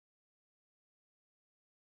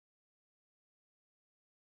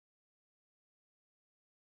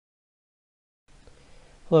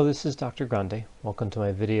Hello, this is Dr. Grande. Welcome to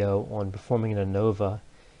my video on performing an ANOVA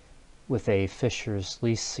with a Fisher's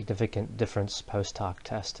least significant difference post hoc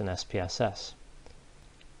test in SPSS.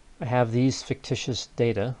 I have these fictitious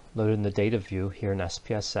data loaded in the data view here in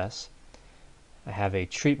SPSS. I have a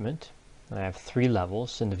treatment, and I have 3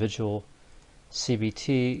 levels: individual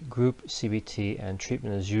CBT, group CBT, and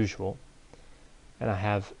treatment as usual. And I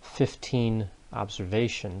have 15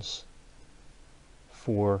 observations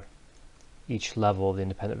for each level of the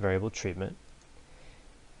independent variable treatment.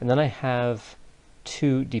 And then I have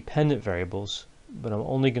 2 dependent variables, but I'm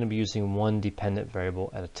only going to be using one dependent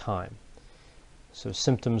variable at a time. So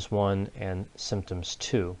symptoms 1 and symptoms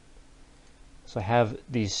 2. So I have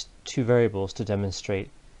these 2 variables to demonstrate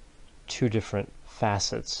 2 different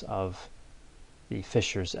facets of the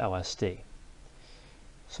Fisher's LSD.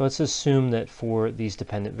 So let's assume that for these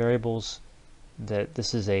dependent variables that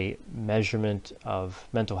this is a measurement of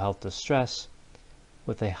mental health distress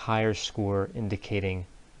with a higher score indicating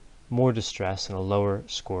more distress and a lower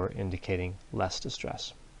score indicating less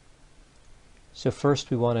distress. So first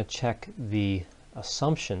we want to check the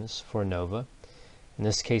assumptions for ANOVA. In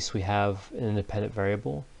this case we have an independent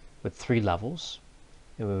variable with 3 levels,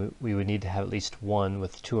 and we would need to have at least one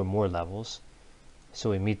with 2 or more levels. So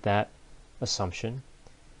we meet that assumption.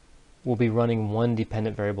 We'll be running one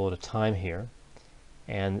dependent variable at a time here,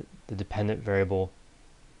 and the dependent variable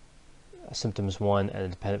symptoms 1 and the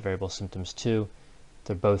dependent variable symptoms 2,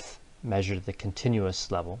 they're both measured at the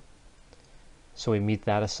continuous level. So we meet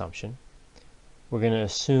that assumption. We're going to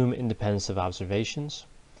assume independence of observations.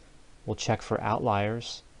 We'll check for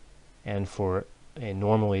outliers and for a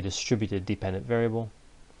normally distributed dependent variable.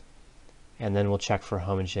 And then we'll check for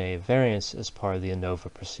homogeneity of variance as part of the ANOVA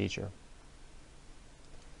procedure.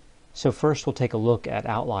 So first we'll take a look at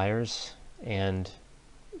outliers and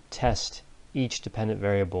test each dependent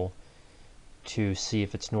variable to see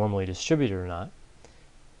if it's normally distributed or not.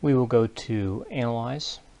 We will go to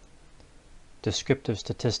Analyze, Descriptive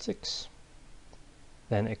Statistics,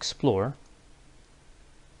 then Explore.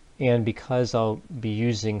 And because I'll be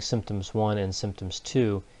using symptoms 1 and symptoms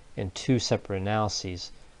 2 in 2 separate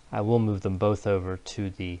analyses, I will move them both over to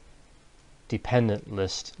the dependent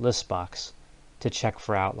list box to check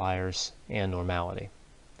for outliers and normality.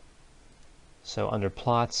 So under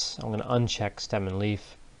plots, I'm going to uncheck stem and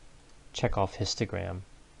leaf, check off histogram,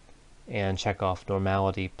 and check off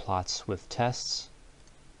normality plots with tests,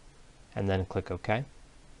 and then click OK.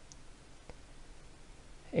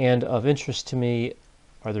 And of interest to me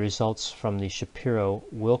are the results from the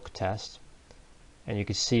Shapiro-Wilk test. And you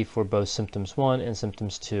can see for both symptoms 1 and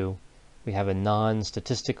symptoms 2, we have a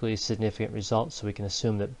non-statistically significant result, so we can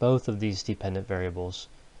assume that both of these dependent variables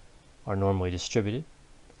are normally distributed.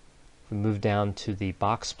 We move down to the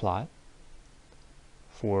box plot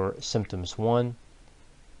for symptoms 1.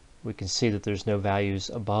 We can see that there's no values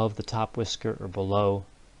above the top whisker or below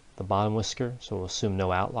the bottom whisker, so we'll assume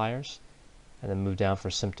no outliers. And then move down for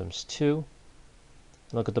symptoms 2.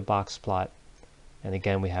 Look at the box plot, and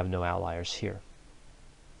again we have no outliers here.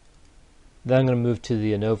 Then I'm going to move to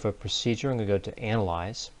the ANOVA procedure. I'm going to go to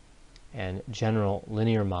Analyze and General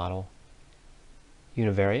Linear Model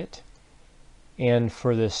Univariate. And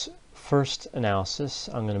for this first analysis,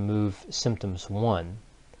 I'm going to move symptoms 1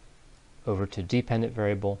 over to dependent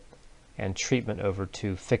variable and treatment over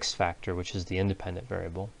to fixed factor, which is the independent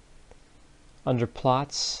variable. Under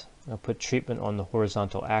plots, I'll put treatment on the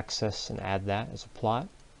horizontal axis and add that as a plot.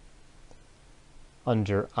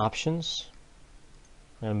 Under options,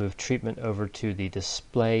 I'm going to move treatment over to the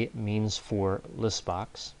display means for list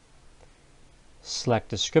box. Select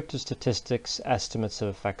descriptive statistics, estimates of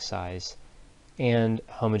effect size, and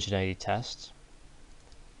homogeneity tests.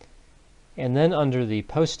 And then under the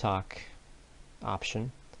post hoc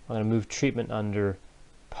option, I'm going to move treatment under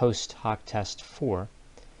post hoc test 4.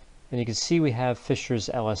 And you can see we have Fisher's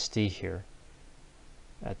LSD here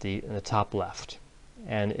in the top left.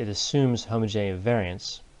 And it assumes homogeneity of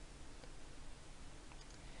variance.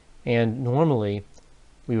 And normally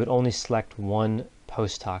we would only select one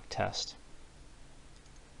post hoc test.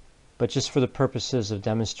 But just for the purposes of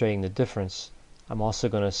demonstrating the difference, I'm also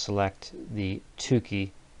going to select the Tukey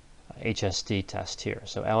HSD test here.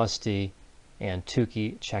 So LSD and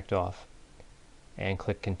Tukey checked off, and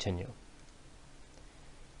click Continue.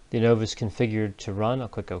 The ANOVA is configured to run. I'll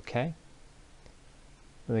click OK.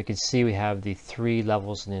 And we can see we have the 3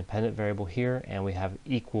 levels in the independent variable here, and we have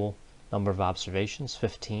equal number of observations,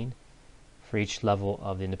 15, for each level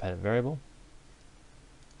of the independent variable.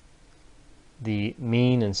 The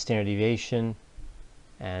mean and standard deviation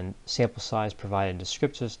and sample size provided in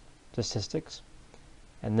descriptive statistics.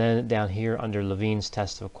 And then down here under Levine's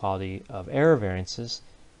test of equality of error variances,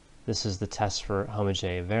 this is the test for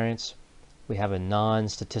homogeneity of variance, we have a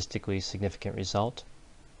non-statistically significant result,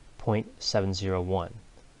 0.701.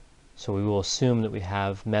 So we will assume that we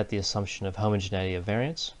have met the assumption of homogeneity of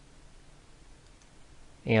variance,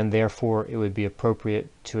 and therefore it would be appropriate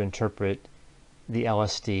to interpret the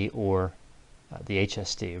LSD or the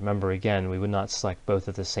HSD. Remember, again, we would not select both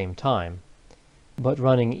at the same time, but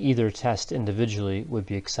running either test individually would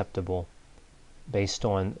be acceptable based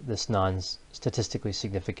on this non-statistically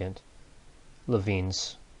significant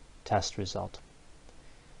Levene's test result.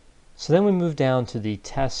 So then we move down to the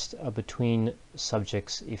test of between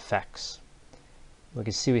subjects effects. We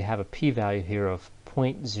can see we have a p-value here of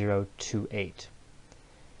 0.028.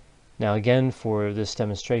 Now again, for this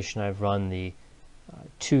demonstration, I've run the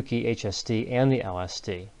Tukey HSD and the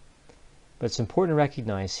LSD. But it's important to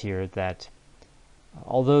recognize here that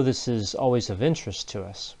although this is always of interest to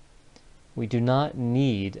us, we do not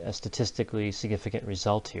need a statistically significant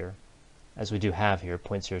result here, as we do have here,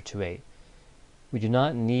 0.028. We do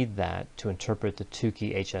not need that to interpret the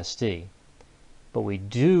Tukey HSD, but we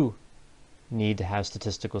do need to have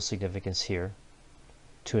statistical significance here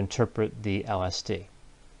to interpret the LSD.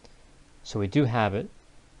 So we do have it,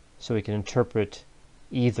 so we can interpret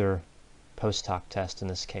either post hoc test in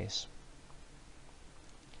this case.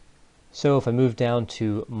 So if I move down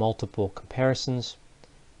to multiple comparisons,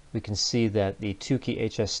 we can see that the Tukey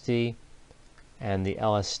HSD and the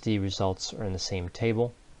LSD results are in the same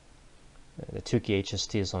table. The Tukey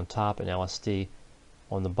HSD is on top and LSD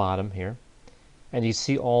on the bottom here. And you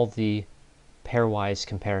see all the pairwise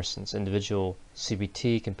comparisons, individual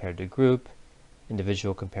CBT compared to group,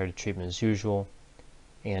 individual compared to treatment as usual,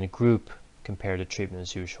 and group compared to treatment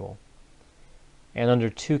as usual. And under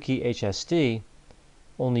Tukey HSD,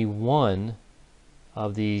 only one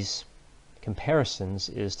of these comparisons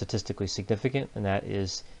is statistically significant, and that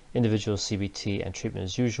is individual CBT and treatment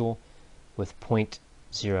as usual with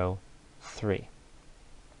 0.03.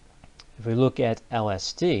 If we look at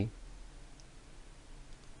LSD,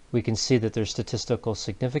 we can see that there's statistical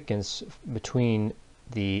significance between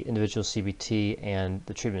the individual CBT and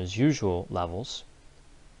the treatment as usual levels,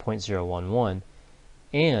 0.011,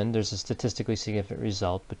 and there's a statistically significant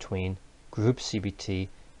result between group CBT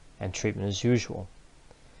and treatment as usual.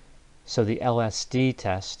 So the LSD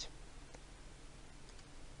test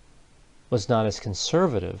was not as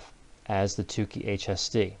conservative as the Tukey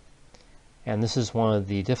HSD. And this is one of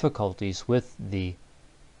the difficulties with the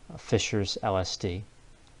Fisher's LSD,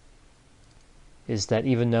 is that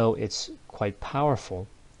even though it's quite powerful,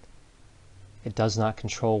 it does not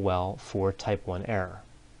control well for type 1 error.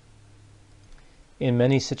 In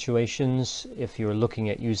many situations, if you're looking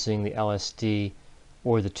at using the LSD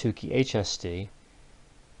or the Tukey HSD,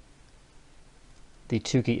 the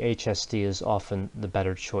Tukey HSD is often the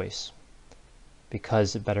better choice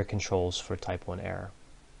because it better controls for type 1 error.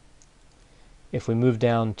 If we move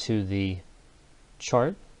down to the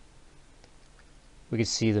chart, we can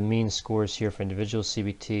see the mean scores here for individual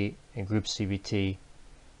CBT and group CBT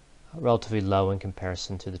relatively low in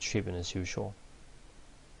comparison to the treatment as usual.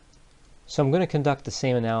 So I'm going to conduct the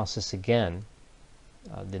same analysis again,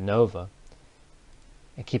 the ANOVA,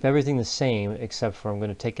 and keep everything the same except for I'm going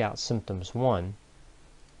to take out symptoms 1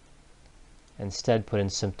 and instead put in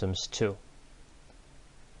symptoms 2.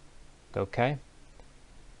 Okay?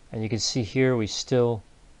 And you can see here we still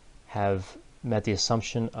have met the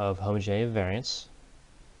assumption of homogeneity of variance.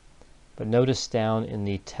 But notice down in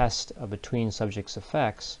the test of between subjects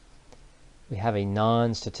effects, we have a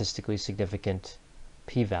non-statistically significant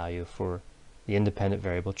p-value for the independent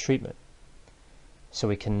variable treatment. So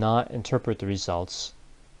we cannot interpret the results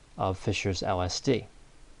of Fisher's LSD.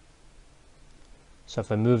 So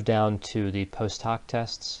if I move down to the post hoc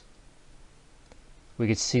tests, we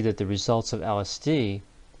could see that the results of LSD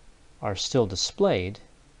are still displayed,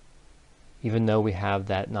 even though we have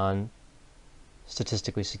that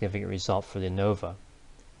non-statistically significant result for the ANOVA.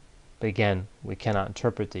 But again, we cannot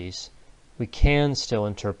interpret these. We can still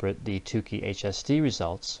interpret the Tukey HSD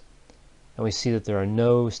results, and we see that there are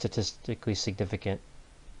no statistically significant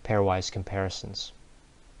pairwise comparisons.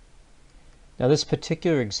 Now this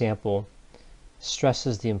particular example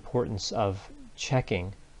stresses the importance of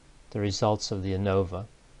checking the results of the ANOVA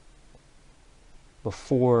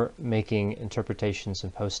before making interpretations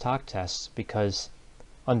in post hoc tests, because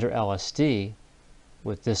under LSD,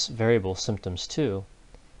 with this variable symptoms 2,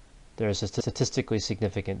 there is a statistically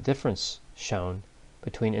significant difference shown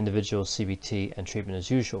between individual CBT and treatment as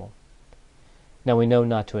usual. Now we know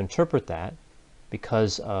not to interpret that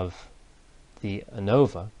because of the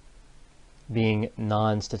ANOVA being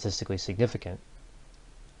non-statistically significant,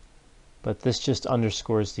 but this just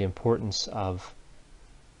underscores the importance of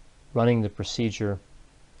running the procedure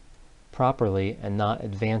properly and not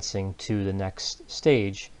advancing to the next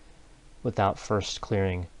stage without first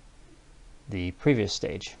clearing the previous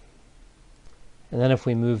stage. And then if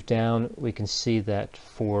we move down, we can see that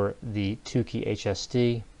for the Tukey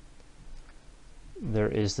HSD, there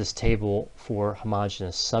is this table for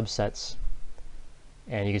homogeneous subsets,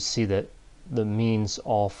 and you can see that the means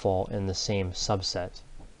all fall in the same subset,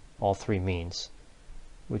 all three means,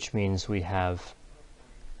 which means we have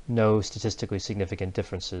no statistically significant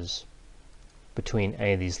differences between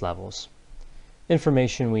any of these levels.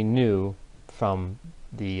 Information we knew from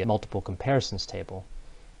the multiple comparisons table,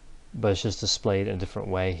 but it's just displayed in a different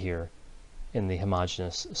way here in the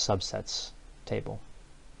homogeneous subsets table.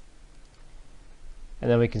 And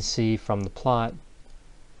then we can see from the plot,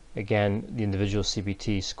 again, the individual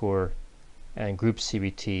CBT score and group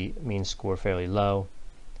CBT mean score fairly low,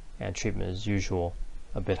 and treatment as usual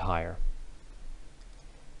a bit higher.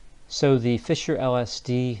 So the Fisher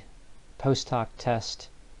LSD post-hoc test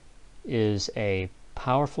is a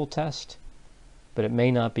powerful test, but it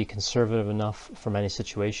may not be conservative enough for many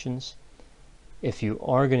situations. If you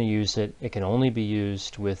are going to use it, it can only be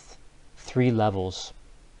used with 3 levels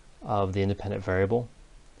of the independent variable.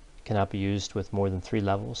 It cannot be used with more than 3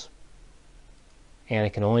 levels. And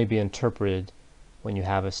it can only be interpreted when you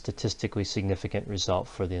have a statistically significant result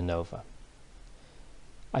for the ANOVA.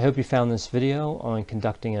 I hope you found this video on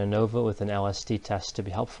conducting an ANOVA with an LSD test to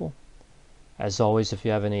be helpful. As always, if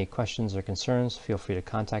you have any questions or concerns, feel free to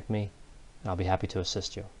contact me, and I'll be happy to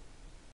assist you.